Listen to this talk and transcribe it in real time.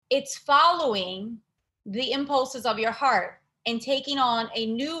It's following the impulses of your heart and taking on a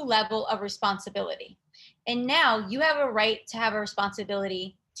new level of responsibility. And now you have a right to have a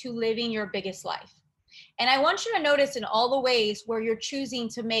responsibility to living your biggest life. And I want you to notice in all the ways where you're choosing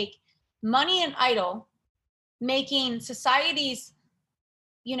to make money an idol, making society's,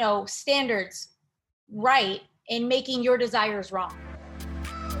 standards right, and making your desires wrong.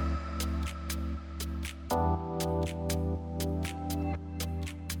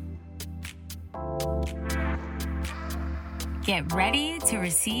 Get ready to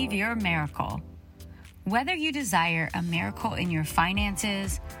receive your miracle. Whether you desire a miracle in your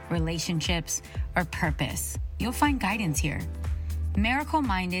finances, relationships, or purpose, you'll find guidance here. Miracle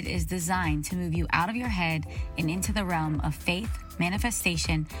Minded is designed to move you out of your head and into the realm of faith,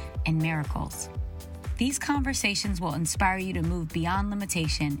 manifestation, and miracles. These conversations will inspire you to move beyond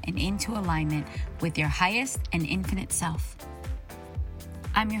limitation and into alignment with your highest and infinite self.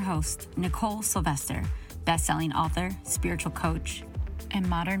 I'm your host, Nicole Sylvester, best-selling author, spiritual coach, and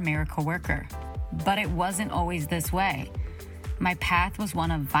modern miracle worker. But it wasn't always this way. My path was one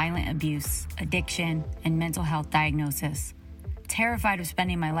of violent abuse, addiction, and mental health diagnosis. Terrified of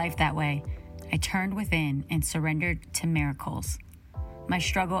spending my life that way, I turned within and surrendered to miracles. My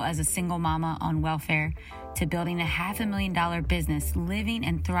struggle as a single mama on welfare to building a $500,000 business, living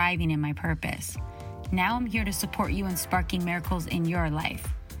and thriving in my purpose. Now I'm here to support you in sparking miracles in your life.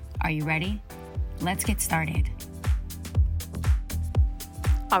 Are you ready? Let's get started.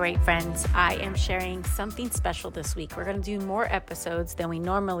 All right, friends, I am sharing something special this week. We're going to do more episodes than we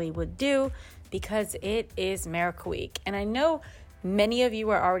normally would do because it is Miracle Week. And I know many of you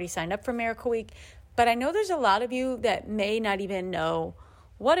are already signed up for Miracle Week, but I know there's a lot of you that may not even know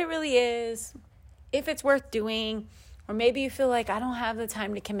what it really is, if it's worth doing, or maybe you feel like I don't have the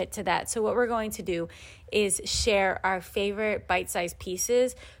time to commit to that. So what we're going to do is share our favorite bite-sized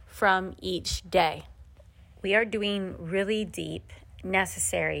pieces from each day. We are doing really deep,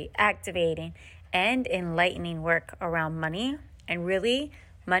 necessary, activating, and enlightening work around money. And really,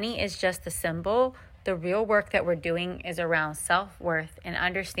 money is just a symbol. The real work that we're doing is around self-worth and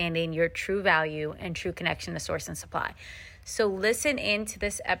understanding your true value and true connection to source and supply. So listen into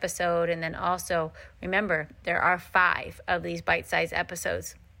this episode, and then also remember, there are 5 of these bite-sized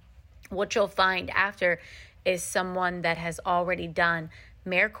episodes. What you'll find after is someone that has already done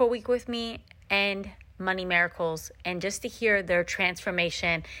Miracle Week with me and Money Miracles, and just to hear their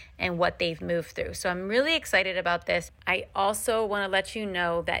transformation and what they've moved through. So I'm really excited about this. I also want to let you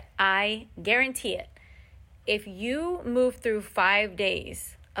know that I guarantee it. If you move through 5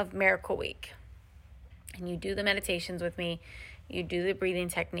 days of Miracle Week and you do the meditations with me, you do the breathing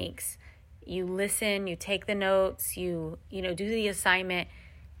techniques, you listen, you take the notes, you do the assignment,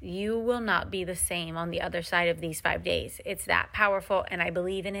 you will not be the same on the other side of these 5 days. It's that powerful, and I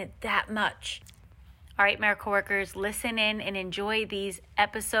believe in it that much. All right, miracle workers, listen in and enjoy these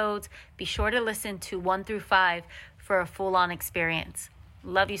episodes. Be sure to listen to 1 through 5 for a full-on experience.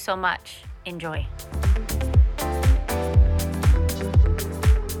 Love you so much. Enjoy.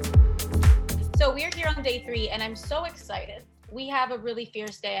 So we're here on day 3, and I'm so excited. We have a really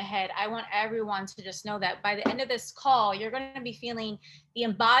fierce day ahead. I want everyone to just know that by the end of this call, you're going to be feeling the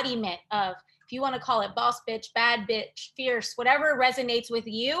embodiment of, if you want to call it boss bitch, bad bitch, fierce, whatever resonates with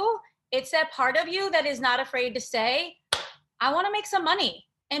you. It's that part of you that is not afraid to say, I want to make some money,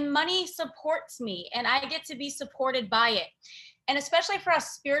 and money supports me, and I get to be supported by it. And especially for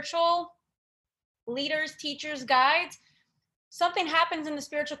us spiritual leaders, teachers, guides, something happens in the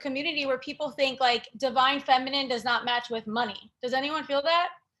spiritual community where people think like divine feminine does not match with money. Does anyone feel that?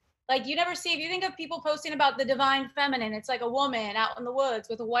 Like you never see, if you think of people posting about the divine feminine, it's like a woman out in the woods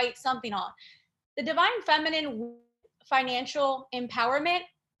with a white something on. The divine feminine financial empowerment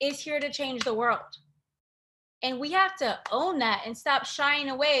is here to change the world. And we have to own that and stop shying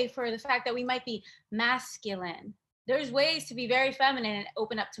away for the fact that we might be masculine. There's ways to be very feminine and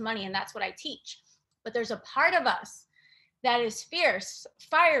open up to money, and that's what I teach. But there's a part of us that is fierce,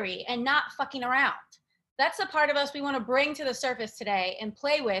 fiery, and not fucking around. That's the part of us we want to bring to the surface today and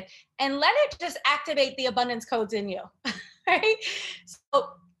play with, and let it just activate the abundance codes in you, right? So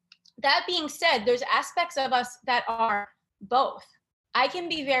that being said, there's aspects of us that are both. I can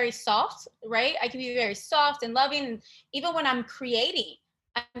be very soft, right? I can be very soft and loving. And even when I'm creating,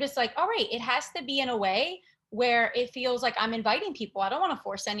 I'm just like, all right, it has to be in a way where it feels like I'm inviting people. I don't want to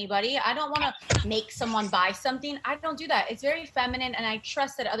force anybody. I don't want to make someone buy something. I don't do that. It's very feminine, and I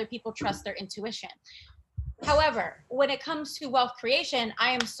trust that other people trust their intuition. However, when it comes to wealth creation, I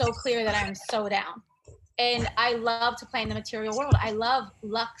am so clear that I am so down. And I love to play in the material world. I love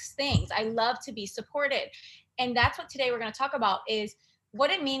luxe things. I love to be supported. And that's what today we're going to talk about is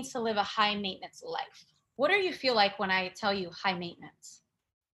what it means to live a high maintenance life. What do you feel like when I tell you high maintenance?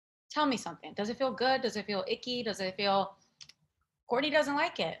 Tell me something. Does it feel good? Does it feel icky? Does it feel Courtney doesn't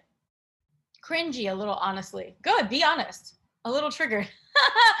like it? Cringy a little, honestly. Good, be honest. A little triggered.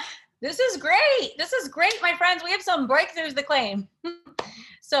 This is great. This is great, my friends. We have some breakthroughs to claim.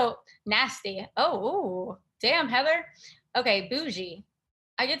 So nasty. Oh, damn, Heather. Okay, bougie.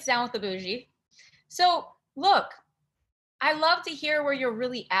 I get down with the bougie. So look, I love to hear where you're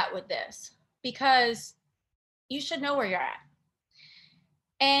really at with this because you should know where you're at.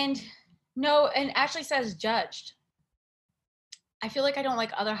 And no, and Ashley says judged. I feel like I don't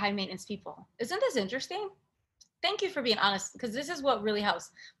like other high maintenance people. Isn't this interesting? Thank you for being honest, because this is what really helps.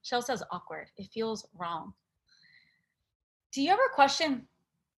 Michelle says awkward. It feels wrong. Do you ever question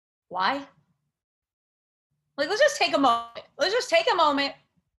why? Like, let's just take a moment. Let's just take a moment.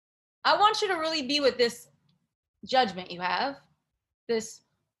 I want you to really be with this judgment you have, this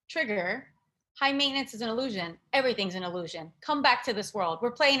trigger. High maintenance is an illusion. Everything's an illusion. Come back to this world.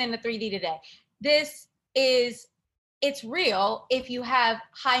 We're playing in the 3D today. It's real if you have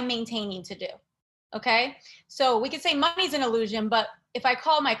high maintaining to do. Okay. So we could say money's an illusion, but if I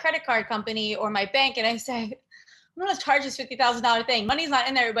call my credit card company or my bank and I say, I'm going to charge this $50,000 thing, money's not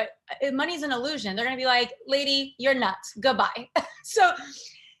in there, but money's an illusion. They're going to be like, lady, you're nuts. Goodbye.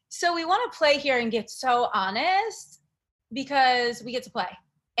 So we want to play here and get so honest because we get to play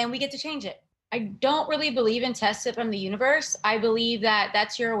and we get to change it. I don't really believe in test it from the universe. I believe that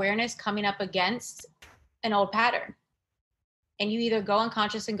that's your awareness coming up against an old pattern. And you either go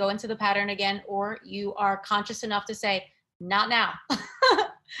unconscious and go into the pattern again, or you are conscious enough to say, not now,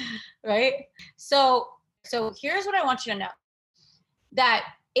 right? So here's what I want you to know, that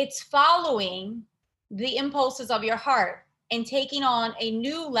it's following the impulses of your heart and taking on a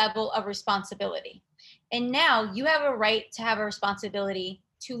new level of responsibility. And now you have a right to have a responsibility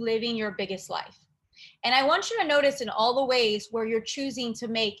to living your biggest life. And I want you to notice in all the ways where you're choosing to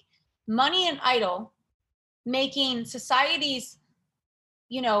make money an idol, making society's,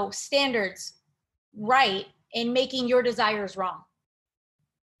 standards right and making your desires wrong.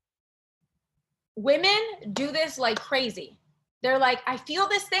 Women do this like crazy. They're like, I feel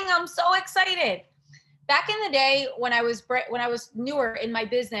this thing. I'm so excited. Back in the day when I was newer in my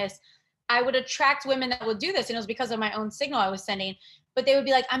business, I would attract women that would do this. And it was because of my own signal I was sending. But they would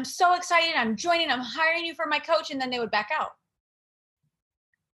be like, I'm so excited. I'm joining. I'm hiring you for my coach. And then they would back out.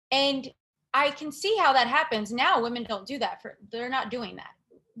 And I can see how that happens. Now women don't do that. They're not doing that.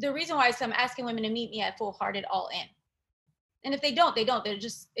 The reason why is I'm asking women to meet me at full hearted all in. And if they don't, they don't. It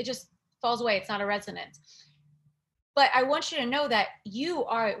just falls away. It's not a resonance. But I want you to know that you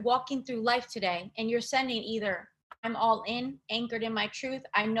are walking through life today and you're sending either I'm all in, anchored in my truth.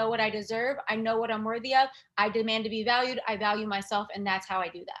 I know what I deserve. I know what I'm worthy of. I demand to be valued. I value myself. And that's how I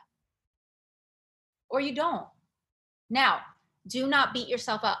do that. Or you don't. Now, do not beat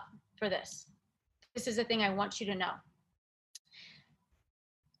yourself up for this. This is the thing I want you to know.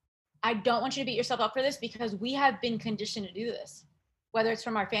 I don't want you to beat yourself up for this because we have been conditioned to do this, whether it's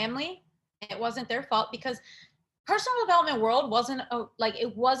from our family. It wasn't their fault because personal development world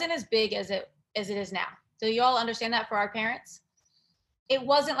wasn't as big as it is now. Do you all understand that for our parents? It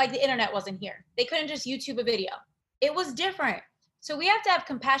wasn't like the internet wasn't here. They couldn't just YouTube a video. It was different. So we have to have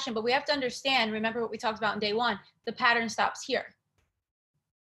compassion, but we have to understand, remember what we talked about in day one, the pattern stops here.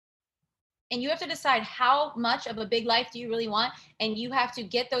 And you have to decide how much of a big life do you really want? And you have to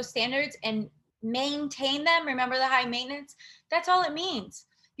get those standards and maintain them. Remember the high maintenance? That's all it means.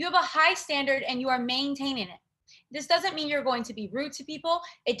 You have a high standard and you are maintaining it. This doesn't mean you're going to be rude to people.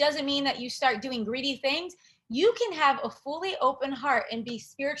 It doesn't mean that you start doing greedy things. You can have a fully open heart and be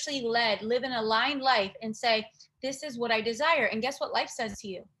spiritually led, live an aligned life and say, this is what I desire. And guess what life says to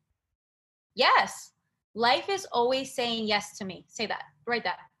you? Yes. Life is always saying yes to me. Say that, write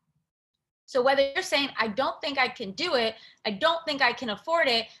that. So whether you're saying, I don't think I can do it, I don't think I can afford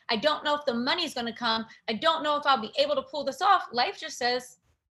it, I don't know if the money's going to come, I don't know if I'll be able to pull this off, life just says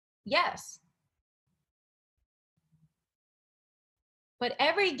yes. But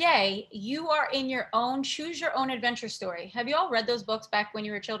every day you are in your own, choose your own adventure story. Have you all read those books back when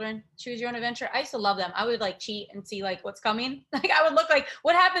you were children? Choose your own adventure. I used to love them. I would like cheat and see like what's coming. Like I would look like,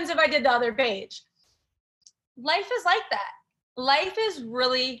 what happens if I did the other page? Life is like that. Life is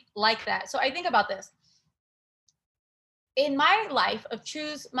really like that. So I think about this. In my life of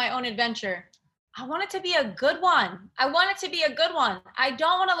choose my own adventure, I want it to be a good one. I want it to be a good one. I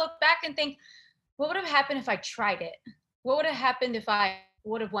don't want to look back and think, what would have happened if I tried it? What would have happened if I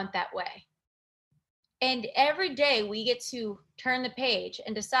would have went that way? And every day we get to turn the page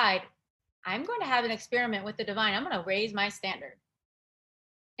and decide, I'm going to have an experiment with the divine. I'm going to raise my standard.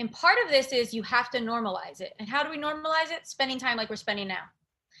 And part of this is you have to normalize it. And how do we normalize it? Spending time like we're spending now.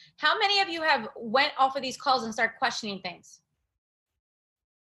 How many of you have went off of these calls and start questioning things?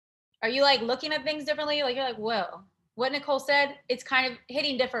 Are you like looking at things differently? Like you're like, whoa, what Nicole said, it's kind of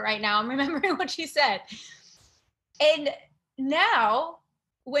hitting different right now. I'm remembering what she said. And now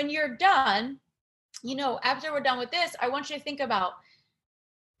when you're done, you know, after we're done with this, I want you to think about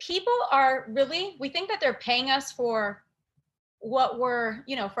people are really, we think that they're paying us for what we're,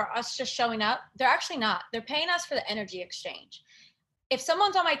 you know, for us just showing up. They're actually not. They're paying us for the energy exchange. If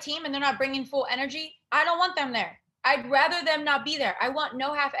someone's on my team and they're not bringing full energy, I don't want them there. I'd rather them not be there. I want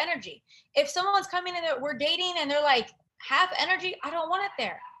no half energy. If someone's coming in and we're dating and they're like half energy, I don't want it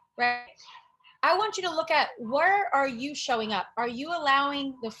there, right? I want you to look at where are you showing up? Are you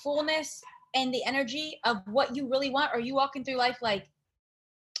allowing the fullness and the energy of what you really want? Or are you walking through life like,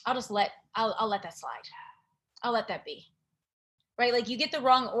 I'll let that slide. I'll let that be. Right? Like you get the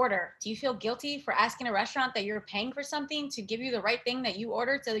wrong order. Do you feel guilty for asking a restaurant that you're paying for something to give you the right thing that you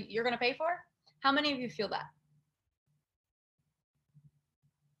ordered so that you're going to pay for? How many of you feel that?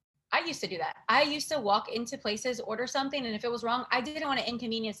 I used to do that. I used to walk into places, order something, and if it was wrong, I didn't want to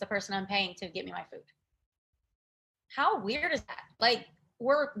inconvenience the person I'm paying to get me my food. How weird is that? Like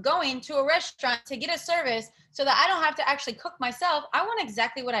we're going to a restaurant to get a service so that I don't have to actually cook myself. I want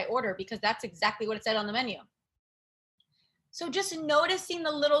exactly what I order because that's exactly what it said on the menu. So just noticing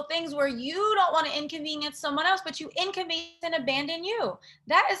the little things where you don't want to inconvenience someone else, but you inconvenience and abandon you.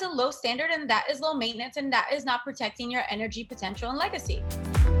 That is a low standard and that is low maintenance and that is not protecting your energy, potential, and legacy.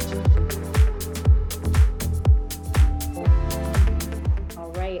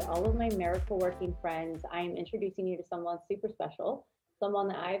 All right, all of my miracle working friends, I'm introducing you to someone super special, someone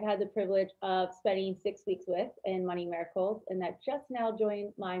that I've had the privilege of spending 6 weeks with in Money Miracles, and that just now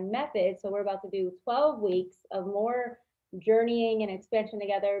joined my method. So we're about to do 12 weeks of more journeying and expansion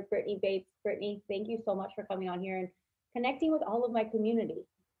together. Brittany Bates. Brittany, thank you so much for coming on here and connecting with all of my community.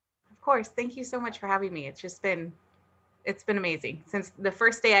 Of course. Thank you so much for having me. It's been amazing. Since the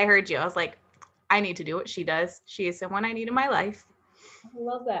first day I heard you, I was like, I need to do what she does. She is someone I need in my life. I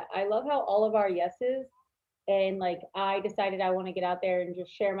love that. I love how all of our yeses, and like I decided I want to get out there and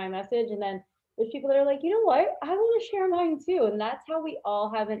just share my message, and then there's people that are like, you know what, I want to share mine too. And that's how we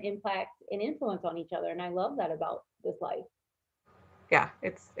all have an impact and influence on each other. And I love that about this life. Yeah,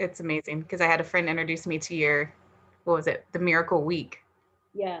 it's amazing because I had a friend introduce me to your, what was it, the Miracle Week.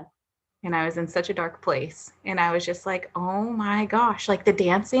 Yeah. And I was in such a dark place. And I was just like, oh my gosh, like the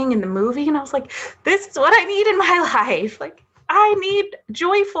dancing and the movie. And I was like, this is what I need in my life. Like I need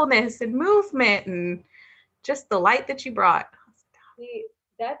joyfulness and movement and just the light that you brought. See,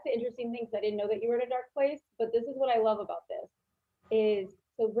 that's the interesting thing, because I didn't know that you were in a dark place, but this is what I love about this is,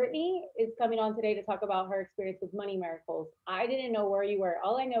 so Brittany is coming on today to talk about her experience with Money Miracles. I didn't know where you were.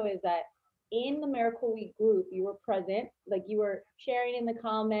 All I know is that in the Miracle Week group, you were present, like you were sharing in the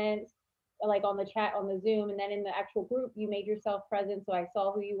comments, like on the chat, on the Zoom, and then in the actual group, you made yourself present. So I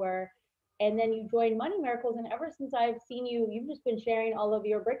saw who you were. And then you joined Money Miracles. And ever since I've seen you, you've just been sharing all of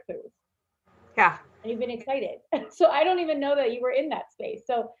your breakthroughs. Yeah. And you've been excited. So I don't even know that you were in that space.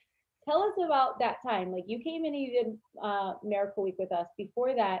 So tell us about that time. Like you came in and you did Miracle Week with us.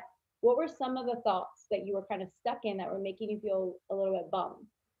 Before that, what were some of the thoughts that you were kind of stuck in that were making you feel a little bit bummed?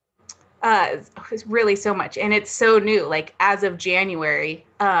 It's really so much. And it's so new. Like as of January,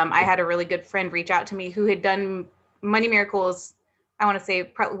 I had a really good friend reach out to me who had done Money Miracles, I want to say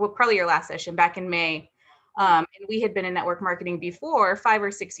probably your last session back in May. And we had been in network marketing before 5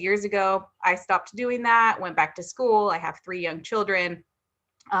 or 6 years ago. I stopped doing that, went back to school. I have 3 young children.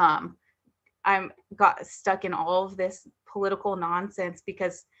 I'm got stuck in all of this political nonsense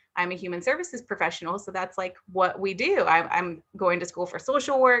because I'm a human services professional. So that's like what we do. I'm going to school for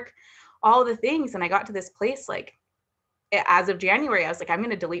social work, all the things. And I got to this place, like as of January, I was like, I'm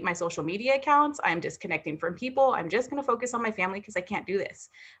going to delete my social media accounts. I'm disconnecting from people. I'm just going to focus on my family because I can't do this.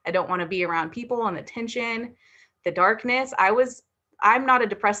 I don't want to be around people and the tension, the darkness. I'm not a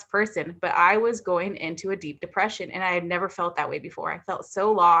depressed person, but I was going into a deep depression and I had never felt that way before. I felt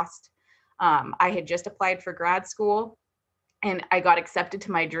so lost. I had just applied for grad school and I got accepted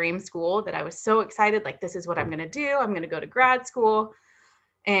to my dream school that I was so excited. Like, this is what I'm going to do. I'm going to go to grad school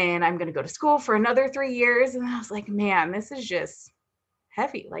and I'm going to go to school for another 3 years. And I was like, man, this is just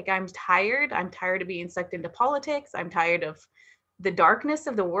heavy. Like, I'm tired. I'm tired of being sucked into politics. I'm tired of the darkness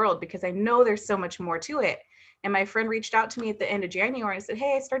of the world because I know there's so much more to it. And my friend reached out to me at the end of January and said,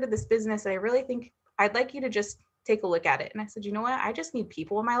 hey, I started this business and I really think I'd like you to just take a look at it. And I said, you know what? I just need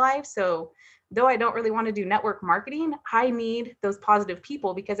people in my life. So though I don't really want to do network marketing, I need those positive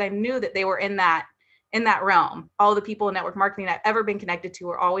people because I knew that they were in that in that realm. All the people in network marketing I've ever been connected to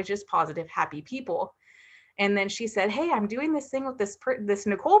are always just positive, happy people. And then she said, hey, I'm doing this thing with this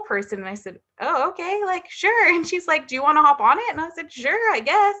Nicole person. And I said, oh, okay, like, sure. And she's like, do you want to hop on it? And I said, sure, I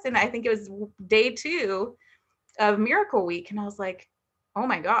guess. And I think it was day 2 of Miracle Week. And I was like, oh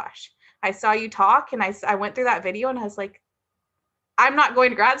my gosh, I saw you talk. And I went through that video and I was like, I'm not going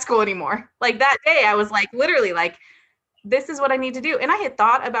to grad school anymore. Like that day, I was like, literally like, this is what I need to do. And I had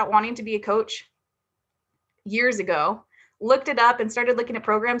thought about wanting to be a coach years ago, looked it up and started looking at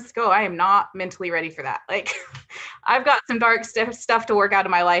programs. Go, I am not mentally ready for that. Like I've got some dark stuff to work out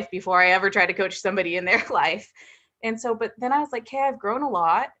of my life before I ever try to coach somebody in their life. And so, but then I was like, hey, I've grown a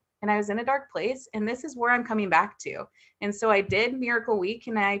lot and I was in a dark place and this is where I'm coming back to. And so I did Miracle Week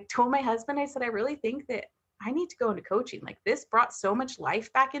and I told my husband, I said, I really think that I need to go into coaching. Like this brought so much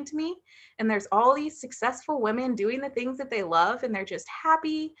life back into me. And there's all these successful women doing the things that they love and they're just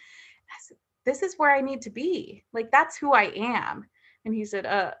happy. I said, this is where I need to be. Like, that's who I am. And he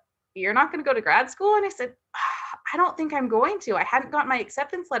said, you're not going to go to grad school? And I said, I don't think I'm going to. I hadn't got my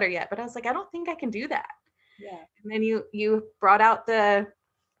acceptance letter yet, but I was like, I don't think I can do that. Yeah. And then you brought out the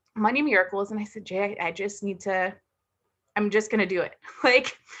Money Miracles. And I said, Jay, I'm just going to do it.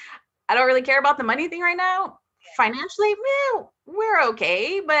 Like, I don't really care about the money thing right now. Financially, we're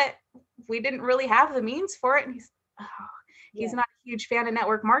okay, but we didn't really have the means for it. And he's not a huge fan of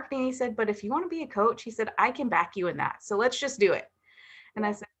network marketing. He said, but if you want to be a coach, he said, I can back you in that. So let's just do it. And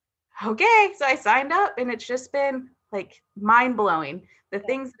I said, okay. So I signed up and it's just been like mind blowing. The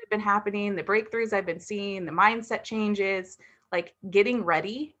things that have been happening, the breakthroughs I've been seeing, the mindset changes, like getting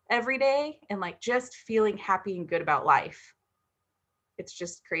ready every day and like just feeling happy and good about life. It's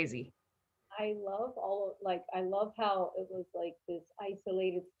just crazy. I love I love how it was like this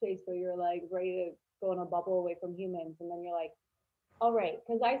isolated space where you're like ready to go in a bubble away from humans. And then you're like, all right,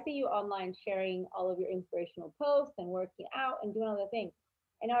 because I see you online sharing all of your inspirational posts and working out and doing other things.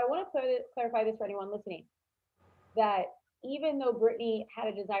 And now I want to clarify this for anyone listening, that even though Brittany had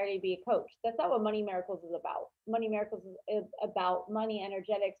a desire to be a coach, that's not what Money Miracles is about. Money Miracles is about money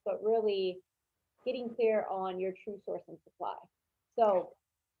energetics, but really getting clear on your true source and supply. So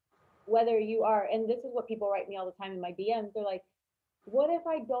whether you are, and this is what people write me all the time in my DMs, they're like, what if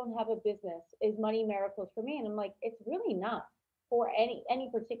I don't have a business? Is Money Miracles for me? And I'm like, it's really not for any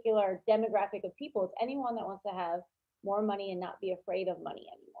particular demographic of people. It's anyone that wants to have more money and not be afraid of money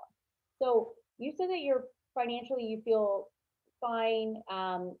anymore. So you said that you're financially, you feel fine.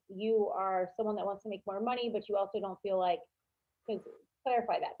 You are someone that wants to make more money, but you also don't feel like, because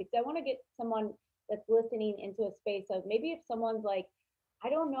clarify that, because I want to get someone that's listening into a space of maybe if someone's like, I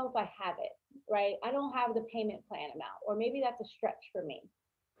don't know if I have it, right? I don't have the payment plan amount, or maybe that's a stretch for me.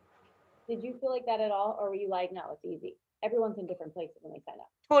 Did you feel like that at all? Or were you like, no, it's easy? Everyone's in different places when they sign up.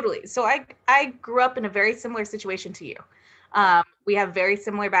 Totally. So I grew up in a very similar situation to you. We have very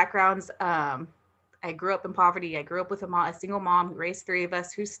similar backgrounds. I grew up in poverty. I grew up with a single mom who raised 3 of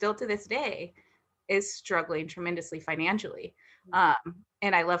us, who still to this day is struggling tremendously financially.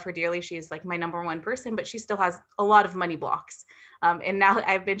 And I love her dearly. She's like my number one person, but she still has a lot of money blocks. And now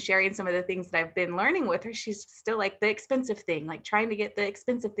I've been sharing some of the things that I've been learning with her. She's still like the expensive thing, like trying to get the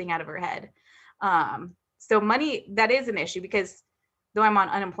expensive thing out of her head. So money, that is an issue, because though I'm on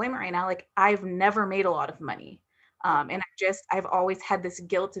unemployment right now, like I've never made a lot of money. And I've always had this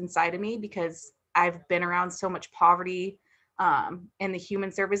guilt inside of me because I've been around so much poverty in the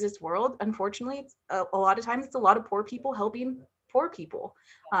human services world. Unfortunately, it's a lot of times it's a lot of poor people helping poor people.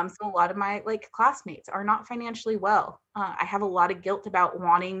 So a lot of my like classmates are not financially well. I have a lot of guilt about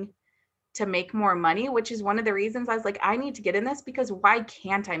wanting to make more money, which is one of the reasons I was like, I need to get in this, because why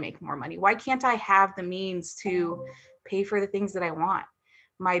can't I make more money? Why can't I have the means to pay for the things that I want?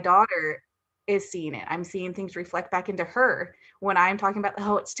 My daughter is seeing it. I'm seeing things reflect back into her when I'm talking about,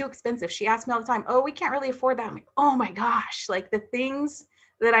 oh, it's too expensive. She asks me all the time, oh, we can't really afford that. I'm like, oh my gosh, like the things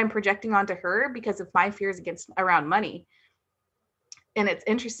that I'm projecting onto her because of my fears around money. And it's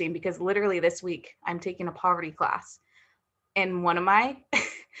interesting because literally this week I'm taking a poverty class, and one of my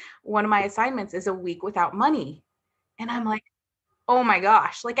assignments is a week without money. And I'm like, oh my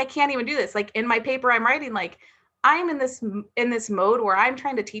gosh, like I can't even do this. Like in my paper I'm writing, like I'm in this mode where I'm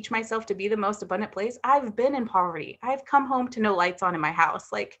trying to teach myself to be the most abundant place. I've been in poverty. I've come home to no lights on in my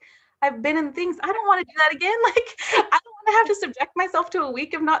house. Like I've been in things. I don't want to do that again. Like I don't want to have to subject myself to a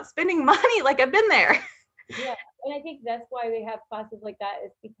week of not spending money. Like I've been there. Yeah. And I think that's why they have classes like that,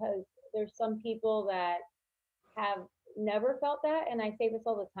 is because there's some people that have never felt that. And I say this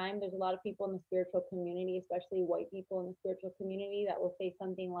all the time. There's a lot of people in the spiritual community, especially white people in the spiritual community, that will say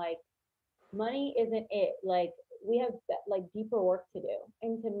something like, money isn't it. Like we have like deeper work to do.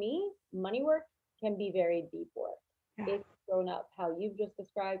 And to me, money work can be very deep work. Yeah. It's grown up how you've just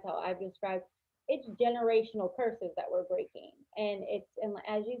described, how I've described. It's generational curses that we're breaking. And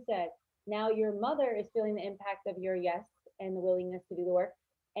as you said, now your mother is feeling the impact of your yes and the willingness to do the work,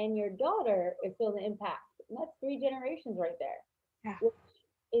 and your daughter is feeling the impact. And that's 3 generations right there, Yeah. which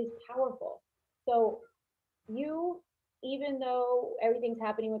is powerful. So you, even though everything's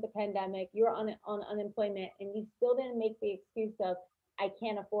happening with the pandemic, you're on unemployment, and you still didn't make the excuse of I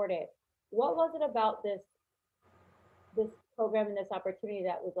can't afford it. What was it about this program and this opportunity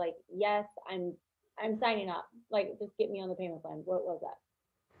that was like, yes, I'm signing up. Like, just get me on the payment plan. What was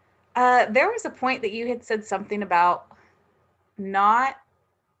that? There was a point that you had said something about not,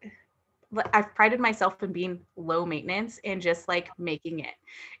 I've prided myself in being low maintenance and just like making it.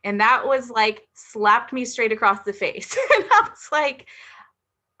 And that was like slapped me straight across the face. And I was like,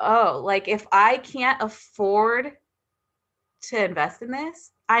 oh, like if I can't afford to invest in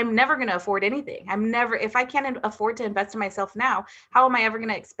this, I'm never going to afford anything. If I can't afford to invest in myself now, how am I ever going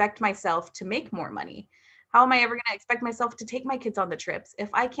to expect myself to make more money? How am I ever going to expect myself to take my kids on the trips if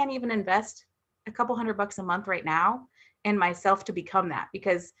I can't even invest a couple $100 a month right now in myself to become that?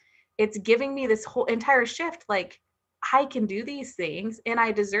 Because it's giving me this whole entire shift. Like, I can do these things and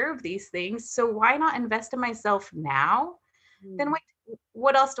I deserve these things. So why not invest in myself now? Then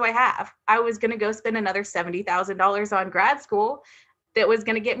what else do I have? I was going to go spend another $70,000 on grad school that was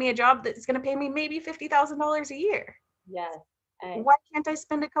going to get me a job that's going to pay me maybe $50,000 a year. Yes. And Why can't I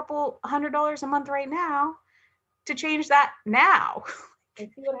spend a couple $100 a month right now to change that now? and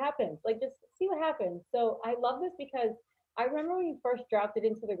see what happens. Like, just see what happens. So I love this because I remember when you first dropped it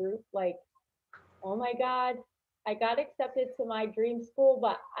into the group, like, oh my God, I got accepted to my dream school,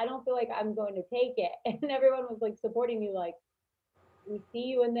 but I don't feel like I'm going to take it. And everyone was like supporting you, like, we see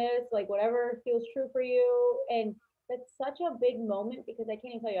you in this, like whatever feels true for you. And that's such a big moment because I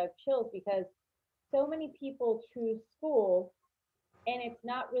can't even tell you, I have chills because so many people choose school and it's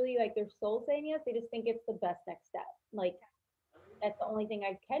not really like their soul saying yes. They just think it's the best next step. Like, that's the only thing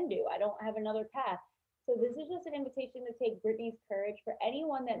I can do. I don't have another path. So this is just an invitation to take Brittany's courage for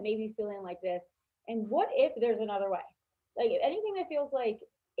anyone that may be feeling like this. And what if there's another way? Like, if anything that feels like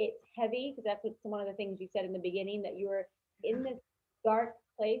it's heavy, because that's what, one of the things you said in the beginning, that you were in this dark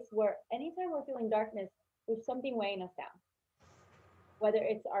place where anytime we're feeling darkness, there's something weighing us down. Whether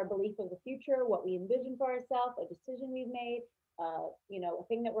it's our belief of the future, what we envision for ourselves, a decision we've made, a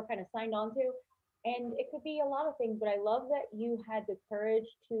thing that we're kind of signed on to. And it could be a lot of things, but I love that you had the courage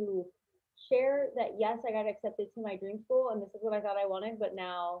to share that, yes, I got accepted to my dream school and this is what I thought I wanted, but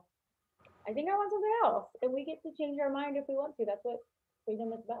now I think I want something else. And we get to change our mind if we want to. That's what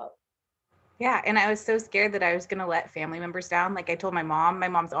freedom is about. Yeah. And I was so scared that I was going to let family members down. Like I told my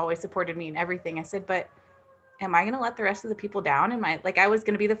mom's always supported me in everything. I said, but am I going to let the rest of the people down? I was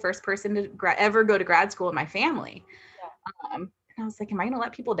going to be the first person to ever go to grad school in my family. Yeah. And I was like, am I going to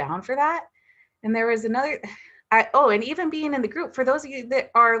let people down for that? And there was and even being in the group, for those of you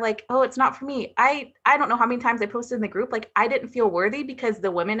that are like, oh, it's not for me. I don't know how many times I posted in the group, like I didn't feel worthy because the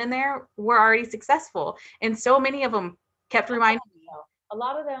women in there were already successful. And so many of them kept reminding me. A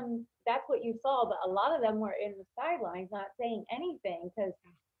lot of them, that's what you saw, but a lot of them were in the sidelines, not saying anything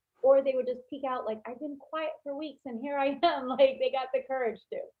or they would just peek out like, I've been quiet for weeks and here I am. Like, they got the courage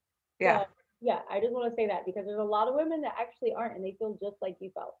to. Yeah. So, yeah, I just want to say that because there's a lot of women that actually aren't and they feel just like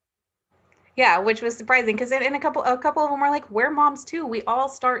you felt. Yeah, which was surprising because in a couple of them were like, we're moms too. We all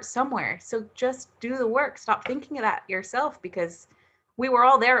start somewhere. So just do the work. Stop thinking of that yourself, because we were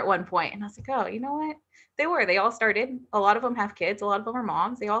all there at one point. And I was like, oh, you know what? They all started. A lot of them have kids. A lot of them are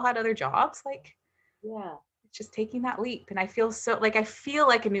moms. They all had other jobs. Like, yeah, it's just taking that leap. And I feel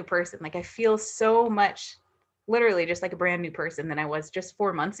like a new person. Like I feel so much, literally just like a brand new person than I was just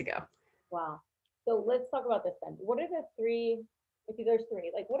 4 months ago. wow. So let's talk about this then. What are the three, if there's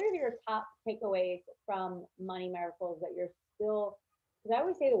three, like what are your top takeaways from Money Miracles that you're still, because I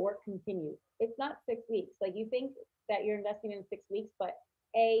always say the work continues. It's not 6 weeks. Like, you think that you're investing in 6 weeks, but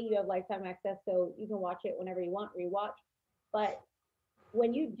you have lifetime access, so you can watch it whenever you want, rewatch. But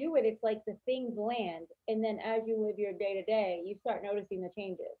when you do it, it's like the things land. And then as you live your day to day, you start noticing the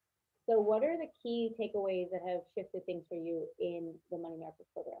changes. So what are the key takeaways that have shifted things for you in the Money Miracles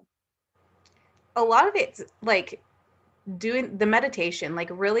program? A lot of it's like doing the meditation, like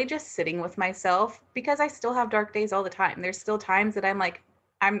really just sitting with myself, because I still have dark days all the time. There's still times that I'm like,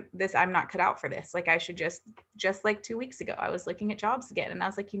 I'm not cut out for this. Like I should just like 2 weeks ago, I was looking at jobs again and I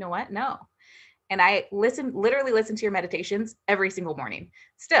was like, you know what? No. And I literally listen to your meditations every single morning.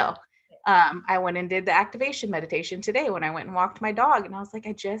 Still, I went and did the activation meditation today when I went and walked my dog. And I was like,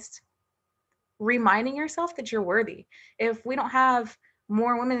 reminding yourself that you're worthy. If we don't have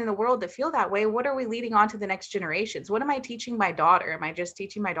more women in the world that feel that way, what are we leading on to the next generations? What am I teaching my daughter? Am I just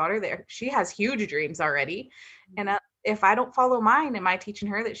teaching my daughter that she has huge dreams already? And if I don't follow mine, am I teaching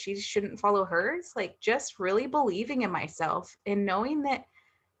her that she shouldn't follow hers? Like, just really believing in myself and knowing that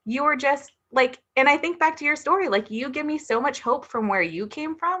you are just like, and I think back to your story, like, you give me so much hope from where you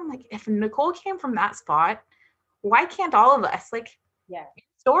came from. Like, if Nicole came from that spot, why can't all of us? Like, Yeah.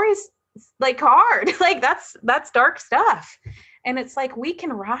 stories like hard, like that's dark stuff. And it's like, we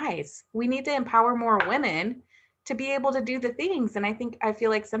can rise. We need to empower more women to be able to do the things. And I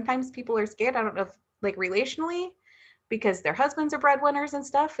feel like sometimes people are scared. I don't know if, like, relationally, because their husbands are breadwinners and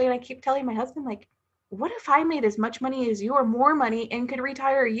stuff. And I keep telling my husband, like, what if I made as much money as you or more money and could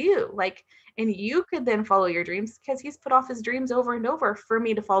retire you? Like, and you could then follow your dreams, because he's put off his dreams over and over for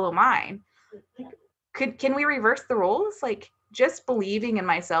me to follow mine. Like, can we reverse the roles? Like, just believing in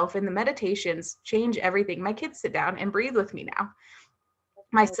myself and the meditations change everything. My kids sit down and breathe with me now.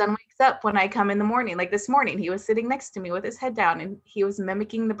 My son wakes up when I come in the morning. Like this morning, he was sitting next to me with his head down and he was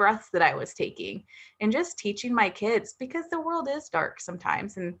mimicking the breaths that I was taking, and just teaching my kids, because the world is dark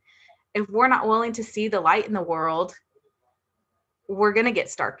sometimes. And if we're not willing to see the light in the world, we're going to get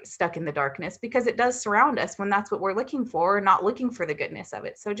stuck in the darkness, because it does surround us when that's what we're looking for, not looking for the goodness of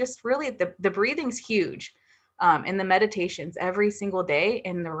it. So just really the breathing's huge, and the meditations every single day,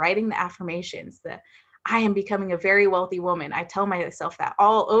 and the writing the affirmations, that I am becoming a very wealthy woman. I tell myself that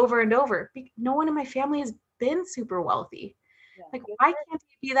all over and over. No one in my family has been super wealthy. Like, why can't I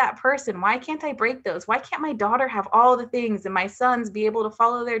be that person? Why can't I break those? Why can't my daughter have all the things and my sons be able to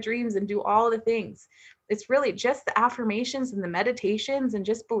follow their dreams and do all the things? It's really just the affirmations and the meditations and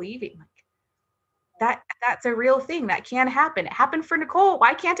just believing, like, that's a real thing that can happen. It happened for Nicole.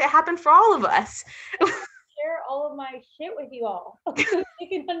 Why can't it happen for all of us? Share all of my shit with you all so you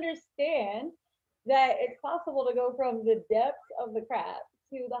can understand that it's possible to go from the depths of the crap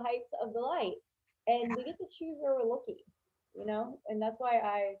to the heights of the light. And we get to choose where we're looking, you know? And that's why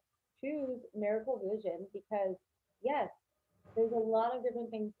I choose Miracle Vision, because yes, there's a lot of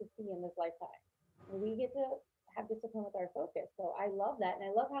different things to see in this lifetime. And we get to have discipline with our focus. So I love that. And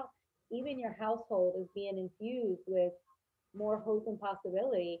I love how even your household is being infused with more hope and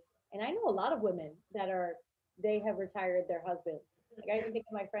possibility. And I know a lot of women that they have retired their husbands. Like, I even think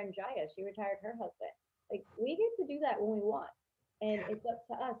of my friend Jaya, she retired her husband. Like, we get to do that when we want, and it's up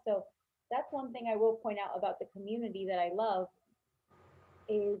to us. So that's one thing I will point out about the community that I love,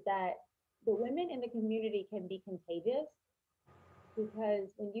 is that the women in the community can be contagious, because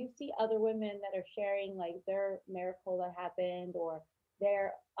when you see other women that are sharing like their miracle that happened, or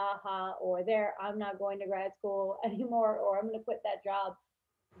their aha, or their I'm not going to grad school anymore, or I'm going to quit that job,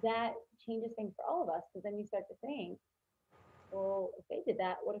 that changes things for all of us. Because then you start to think, well, if they did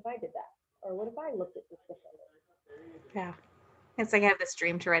that, what if I did that? Or what if I looked at this differently? Yeah. It's like, I have this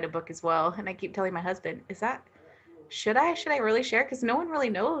dream to write a book as well. And I keep telling my husband, should I really share? Because no one really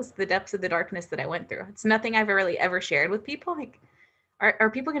knows the depths of the darkness that I went through. It's nothing I've really ever shared with people. Like,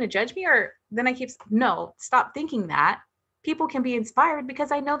 are people going to judge me? Or then I keep, no, stop thinking that. People can be inspired,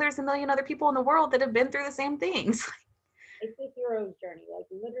 because I know there's a million other people in the world that have been through the same things. It's a hero's journey. Like,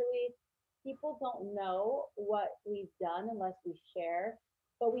 literally, people don't know what we've done unless we share.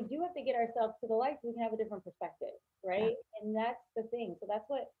 But we do have to get ourselves to the light so we can have a different perspective, right? Yeah. And that's the thing. So that's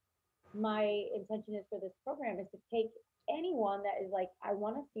what my intention is for this program, is to take anyone that is like, I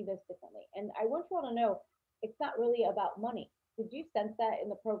want to see this differently. And I want you all to know, it's not really about money. Did you sense that in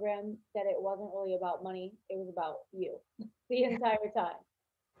the program, that it wasn't really about money? It was about you the entire time.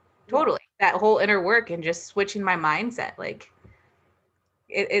 Totally. Yeah. That whole inner work and just switching my mindset. Like,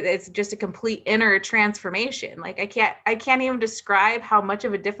 it's just a complete inner transformation. Like, I can't even describe how much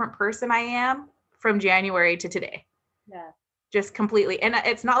of a different person I am from January to today. Yeah. Just completely. And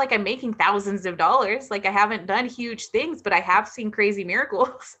it's not like I'm making thousands of dollars. Like, I haven't done huge things, but I have seen crazy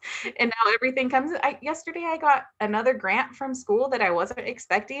miracles. And now everything comes. Yesterday I got another grant from school that I wasn't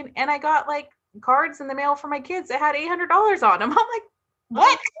expecting. And I got like cards in the mail for my kids that had $800 on them. I'm like,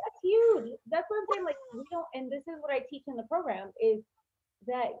 what? That's huge. That's what I'm saying. Like, we don't, and this is what I teach in the program, is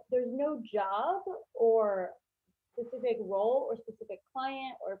that there's no job or specific role or specific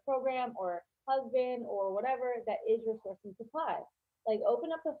client or program or husband or whatever that is your source and supply. Like, open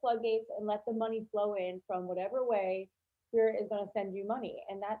up the floodgates and let the money flow in from whatever way Spirit is going to send you money.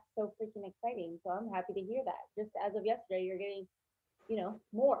 And that's so freaking exciting. So I'm happy to hear that. Just as of yesterday, you're getting,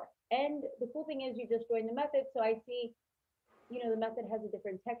 more. And the cool thing is, you just joined the method. So I see, the method has a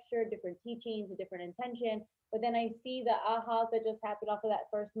different texture, different teachings, a different intention. But then I see the ahas that just happened off of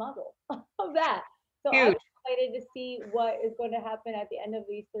that first module of that. So I'm excited to see what is going to happen at the end of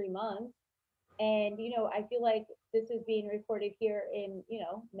these 3 months. And, I feel like this is being recorded here in,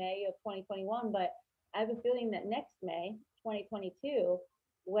 May of 2021, but I have a feeling that next May, 2022,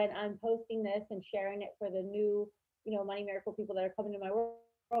 when I'm posting this and sharing it for the new, Money Miracle people that are coming to my world,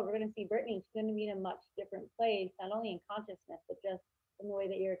 we're going to see Brittany. She's going to be in a much different place, not only in consciousness, but just in the way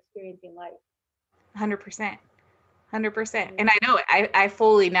that you're experiencing life. 100%. 100%. And I know it. I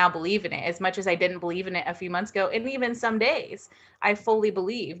fully now believe in it, as much as I didn't believe in it a few months ago. And even some days, I fully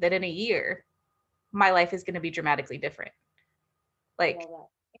believe that in a year, my life is going to be dramatically different. Like,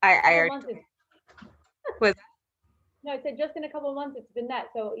 I already was. No, I said just in a couple of months, it's been that.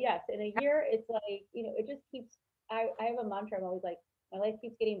 So yes, in a year, it's like, it just keeps, I have a mantra. I'm always like, my life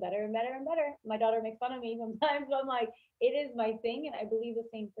keeps getting better and better and better. My daughter makes fun of me sometimes, but I'm like, it is my thing. And I believe the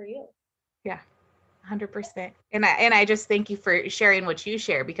same for you. Yeah, 100%. And I just thank you for sharing what you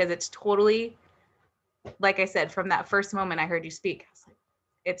share, because it's totally, like I said, from that first moment I heard you speak, I was like,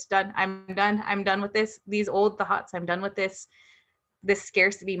 it's done. I'm done. I'm done with this. These old thoughts. I'm done with this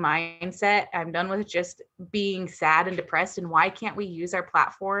scarcity mindset. I'm done with just being sad and depressed. And why can't we use our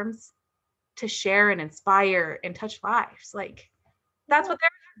platforms to share and inspire and touch lives? Like, that's what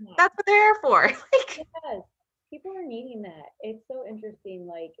they're here for. Like, yes, people are needing that. It's so interesting.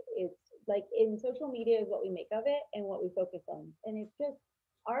 Like, it's like in social media is what we make of it and what we focus on. And it's just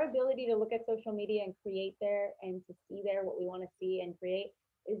our ability to look at social media and create there and to see there what we want to see and create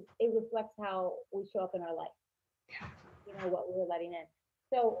it reflects how we show up in our life. Yeah. What we're letting in.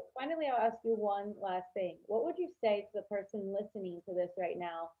 So finally, I'll ask you one last thing. What would you say to the person listening to this right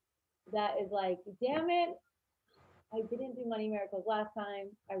now that is like, damn it, I didn't do Money Miracles last time.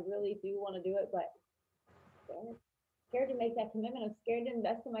 I really do want to do it, but scared to make that commitment. I'm scared to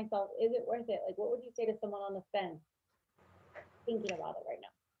invest in myself. Is it worth it? Like, what would you say to someone on the fence thinking about it right now?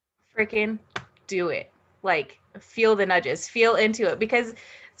 Freaking do it. Like, feel the nudges, feel into it. Because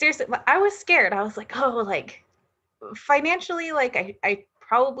seriously, I was scared. I was like, oh, like, financially, like I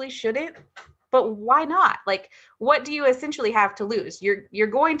probably shouldn't, but why not? Like, what do you essentially have to lose? You're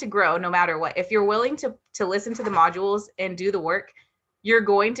going to grow no matter what. If you're willing to listen to the modules and do the work, you're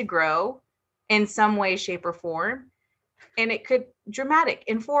going to grow in some way, shape, or form. And it could dramatic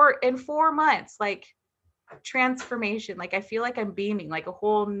in 4 months, like, transformation. Like, I feel like I'm beaming, like a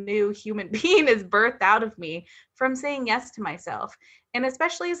whole new human being is birthed out of me from saying yes to myself. And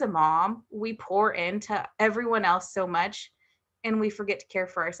especially as a mom, we pour into everyone else so much and we forget to care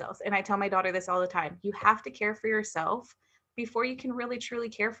for ourselves. And I tell my daughter this all the time: you have to care for yourself before you can really truly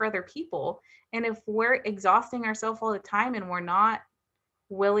care for other people. And if we're exhausting ourselves all the time and we're not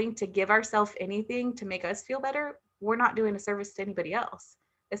willing to give ourselves anything to make us feel better, we're not doing a service to anybody else.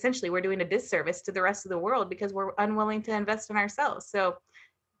 Essentially, we're doing a disservice to the rest of the world because we're unwilling to invest in ourselves. So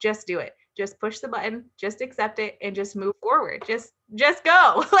just do it. Just push the button, just accept it, and just move forward. Just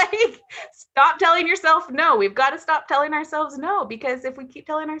go. Like, stop telling yourself no. We've got to stop telling ourselves no, because if we keep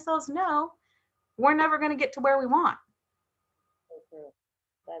telling ourselves no, we're never going to get to where we want. So true.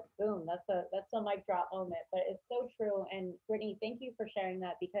 That's boom. That's a mic drop moment, but it's so true. And Brittany, thank you for sharing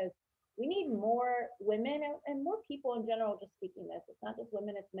that, because we need more women and more people in general just speaking this. It's not just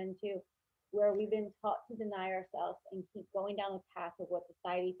women, it's men too, where we've been taught to deny ourselves and keep going down the path of what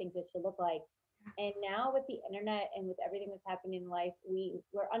society thinks it should look like. And now with the internet and with everything that's happening in life,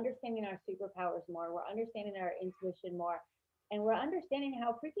 we're understanding our superpowers more. We're understanding our intuition more. And we're understanding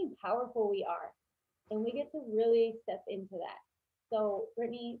how freaking powerful we are. And we get to really step into that. So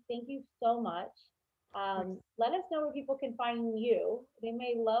Brittany, thank you so much. Let us know where people can find you. They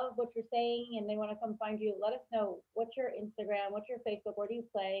may love what you're saying and they want to come find you. Let us know, what's your Instagram, what's your Facebook, where do you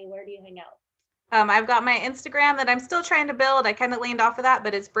play, where do you hang out? I've got my Instagram that I'm still trying to build. I kind of leaned off of that,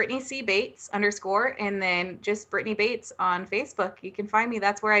 but it's Brittany C. Bates _ and then just Brittany Bates on Facebook. You can find me.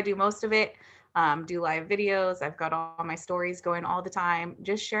 That's where I do most of it. Do live videos. I've got all my stories going all the time,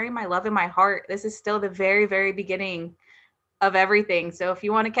 just sharing my love and my heart. This is still the very, very beginning of everything. So if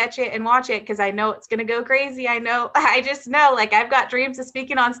you want to catch it and watch it, because I know it's going to go crazy. I just know, like, I've got dreams of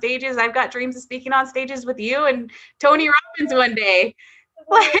speaking on stages. I've got dreams of speaking on stages with you and Tony Robbins one day.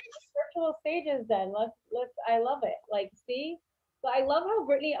 Virtual stages then. I love it. Like, see? But I love how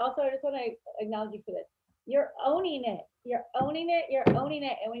Brittany, also, I just want to acknowledge you for this. You're owning it. You're owning it. You're owning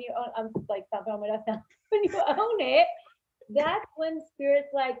it. And when you own, I'm like stopping on my desk now. When you own it, that's when spirit's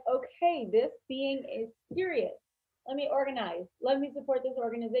like, okay, this being is serious. Let me organize. Let me support this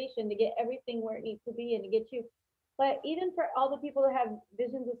organization to get everything where it needs to be and to get you. But even for all the people that have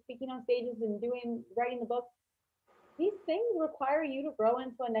visions of speaking on stages and writing the book, these things require you to grow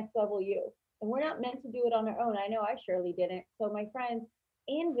into a next level you. And we're not meant to do it on our own. I know I surely didn't. So my friends,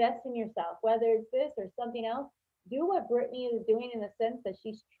 invest in yourself, whether it's this or something else. do what Brittany is doing, in the sense that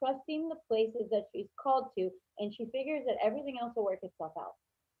she's trusting the places that she's called to, and she figures that everything else will work itself out,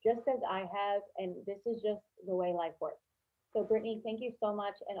 just as I have. And this is just the way life works. So, Brittany, thank you so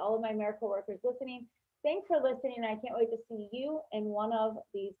much. And all of my miracle workers listening, thanks for listening. I can't wait to see you in one of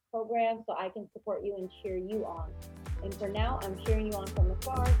these programs so I can support you and cheer you on. And for now, I'm cheering you on from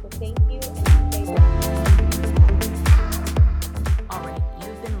afar. So thank you, and stay blessed. All right,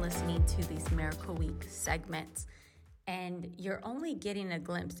 you've been listening to these Miracle Week segments, and you're only getting a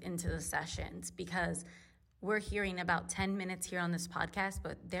glimpse into the sessions because we're hearing about 10 minutes here on this podcast,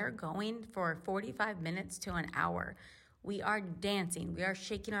 but they're going for 45 minutes to an hour. We are dancing, we are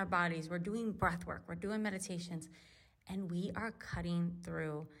shaking our bodies, we're doing breath work, we're doing meditations, and we are cutting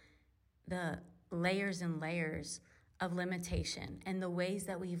through the layers and layers of limitation and the ways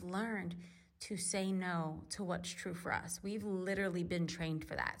that we've learned to say no to what's true for us. We've literally been trained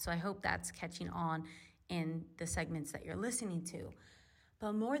for that. So I hope that's catching on in the segments that you're listening to.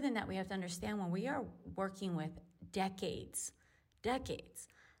 But more than that, we have to understand when we are working with decades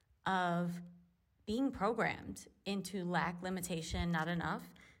of being programmed into lack, limitation, not enough,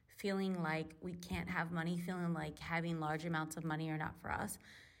 feeling like we can't have money, feeling like having large amounts of money are not for us,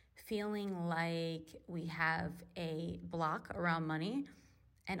 feeling like we have a block around money,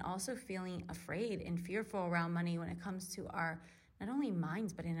 and also feeling afraid and fearful around money when it comes to our, not only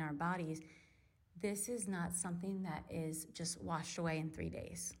minds, but in our bodies. This is not something that is just washed away in 3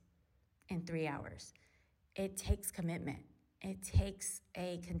 days, in 3 hours. It takes commitment. It takes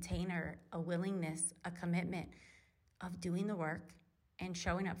a container, a willingness, a commitment of doing the work and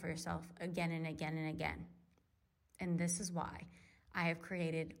showing up for yourself again and again and again. And this is why I have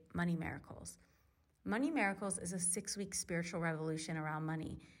created Money Miracles. Money Miracles is a 6-week spiritual revolution around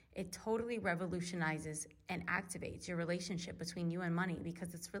money. It totally revolutionizes and activates your relationship between you and money,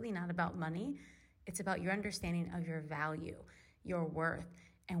 because it's really not about money. It's about your understanding of your value, your worth,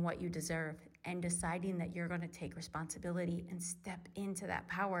 and what you deserve, and deciding that you're going to take responsibility and step into that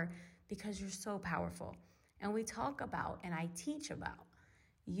power because you're so powerful. And we talk about, and I teach about,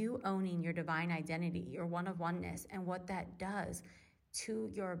 you owning your divine identity, your one of oneness, and what that does to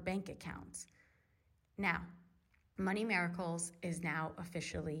your bank accounts. Now, Money Miracles is now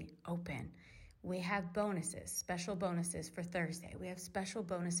officially open. We have bonuses, special bonuses for Thursday. We have special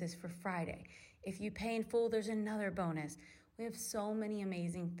bonuses for Friday. If you pay in full, there's another bonus. We have so many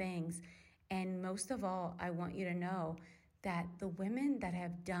amazing things. And most of all, I want you to know that the women that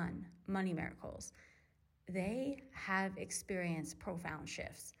have done Money Miracles, they have experienced profound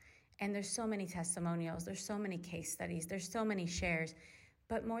shifts. And there's so many testimonials, there's so many case studies, there's so many shares.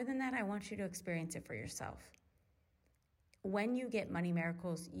 But more than that, I want you to experience it for yourself. When you get Money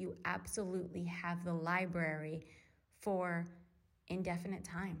Miracles, you absolutely have the library for indefinite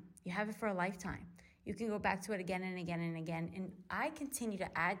time. You have it for a lifetime. You can go back to it again and again and again, and I continue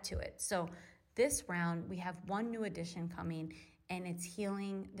to add to it. So this round, we have one new edition coming, and it's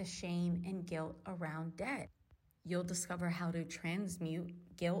healing the shame and guilt around debt. You'll discover how to transmute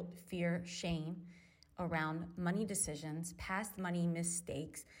guilt, fear, shame around money decisions, past money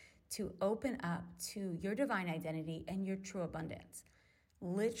mistakes, to open up to your divine identity and your true abundance.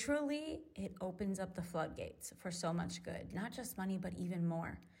 Literally, it opens up the floodgates for so much good, not just money, but even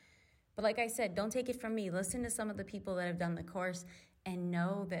more. But like I said, don't take it from me. Listen to some of the people that have done the course and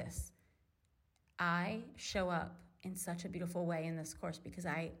know this. I show up in such a beautiful way in this course because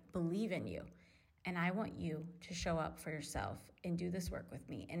I believe in you, and I want you to show up for yourself and do this work with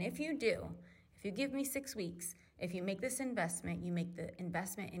me. And if you do, if you give me 6 weeks, if you make this investment, you make the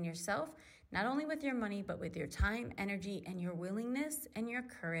investment in yourself, not only with your money, but with your time, energy, and your willingness and your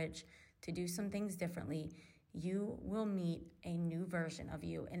courage to do some things differently, you will meet a new version of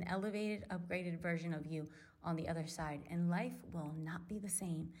you, an elevated, upgraded version of you on the other side. And life will not be the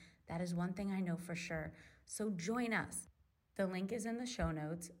same. That is one thing I know for sure. So join us. The link is in the show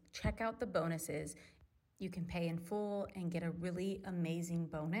notes. Check out the bonuses. You can pay in full and get a really amazing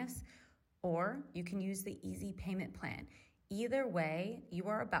bonus, or you can use the easy payment plan. Either way, you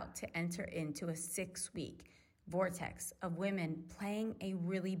are about to enter into a 6-week vortex of women playing a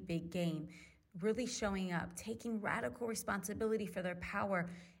really big game, really showing up, taking radical responsibility for their power,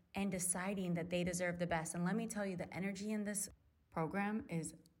 and deciding that they deserve the best. And let me tell you, the energy in this program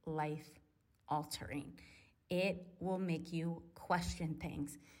is life-altering. It will make you question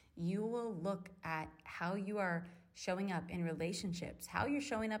things. You will look at how you are showing up in relationships, how you're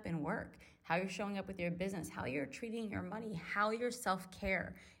showing up in work, how you're showing up with your business, how you're treating your money, how your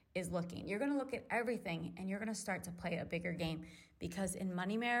self-care is looking. You're going to look at everything, and you're going to start to play a bigger game, because in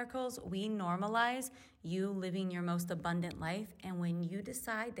Money Miracles, we normalize you living your most abundant life. And when you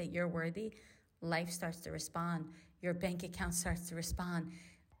decide that you're worthy, life starts to respond. Your bank account starts to respond.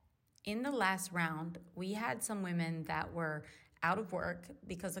 In the last round, we had some women that were out of work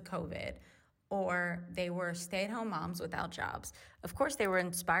because of COVID, or they were stay-at-home moms without jobs. Of course, they were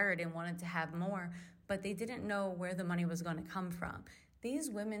inspired and wanted to have more, but they didn't know where the money was going to come from. These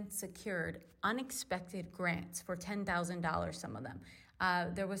women secured unexpected grants for $10,000, some of them.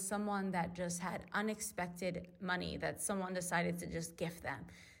 There was someone that just had unexpected money that someone decided to just gift them.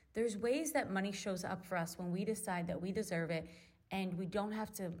 There's ways that money shows up for us when we decide that we deserve it and we don't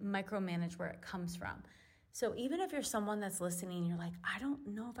have to micromanage where it comes from. So even if you're someone that's listening, you're like, I don't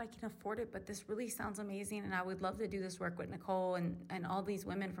know if I can afford it, but this really sounds amazing and I would love to do this work with Nicole and all these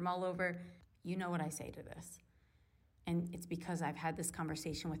women from all over, you know what I say to this. And it's because I've had this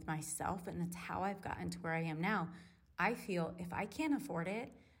conversation with myself and it's how I've gotten to where I am now. I feel if I can't afford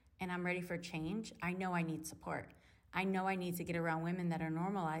it and I'm ready for change, I know I need support. I know I need to get around women that are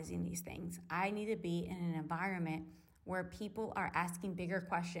normalizing these things. I need to be in an environment where people are asking bigger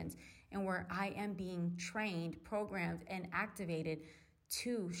questions and where I am being trained, programmed, and activated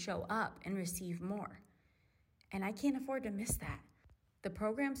to show up and receive more. And I can't afford to miss that. The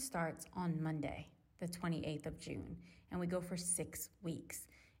program starts on Monday, the 28th of June, and we go for 6 weeks.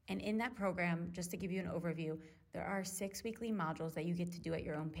 And in that program, just to give you an overview, there are 6 weekly modules that you get to do at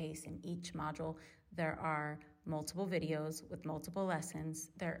your own pace. In each module, there are multiple videos with multiple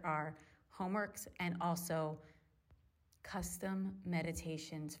lessons. There are homeworks and also custom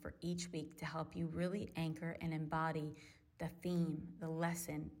meditations for each week to help you really anchor and embody the theme, the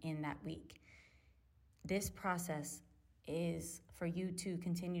lesson in that week. This process is for you to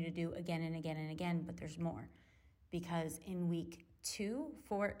continue to do again and again and again, but there's more. Because in week 2,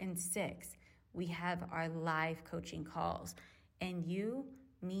 4, and 6, we have our live coaching calls. And you,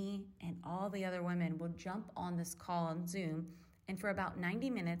 me, and all the other women will jump on this call on Zoom. And for about 90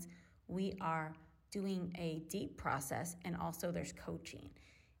 minutes, we are doing a deep process, and also there's coaching.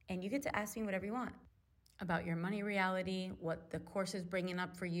 And you get to ask me whatever you want about your money reality, what the course is bringing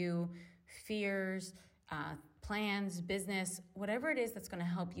up for you, fears, plans, business, whatever it is that's going to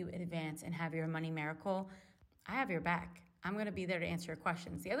help you advance and have your money miracle. I have your back. I'm going to be there to answer your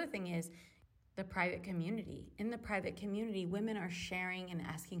questions. The other thing is the private community. In the private community, women are sharing and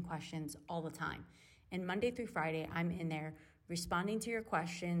asking questions all the time. And Monday through Friday, I'm in there responding to your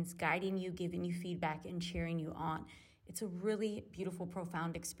questions, guiding you, giving you feedback, and cheering you on. It's a really beautiful,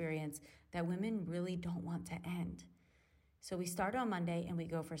 profound experience that women really don't want to end. So we start on Monday and we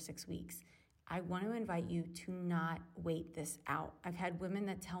go for 6 weeks. I want to invite you to not wait this out. I've had women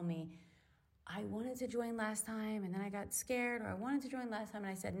that tell me, I wanted to join last time and then I got scared, or I wanted to join last time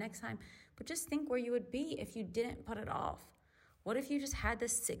and I said next time. But just think where you would be if you didn't put it off. What if you just had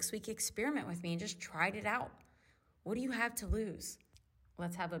this 6-week experiment with me and just tried it out? What do you have to lose?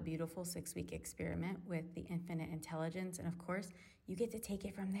 Let's have a beautiful 6-week experiment with the Infinite Intelligence. And of course, you get to take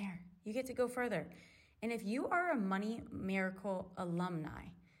it from there. You get to go further. And if you are a Money Miracle alumni,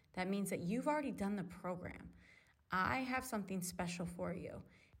 that means that you've already done the program. I have something special for you.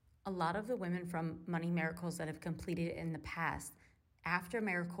 A lot of the women from Money Miracles that have completed it in the past, after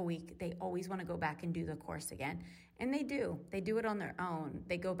Miracle Week, they always want to go back and do the course again. And they do. They do it on their own.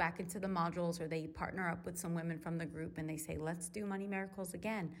 They go back into the modules, or they partner up with some women from the group and they say, let's do Money Miracles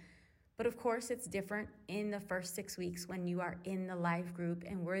again. But of course, it's different in the first 6 weeks when you are in the live group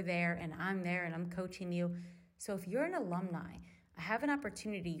and we're there and I'm there and I'm coaching you. So if you're an alumni, I have an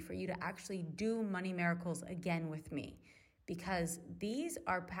opportunity for you to actually do Money Miracles again with me, because these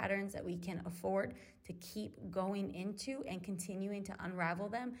are patterns that we can afford to keep going into and continuing to unravel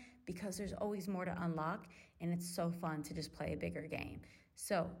them, because there's always more to unlock and it's so fun to just play a bigger game.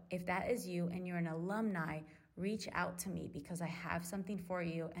 So if that is you and you're an alumni, reach out to me because I have something for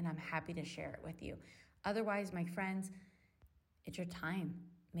you and I'm happy to share it with you. Otherwise, my friends, it's your time.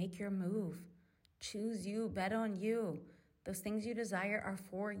 Make your move. Choose you, bet on you. Those things you desire are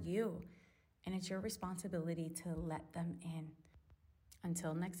for you. And it's your responsibility to let them in.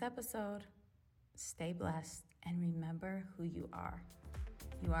 Until next episode, stay blessed and remember who you are.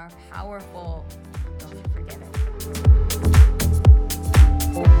 You are powerful. Don't forget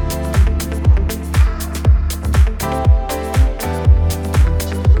it.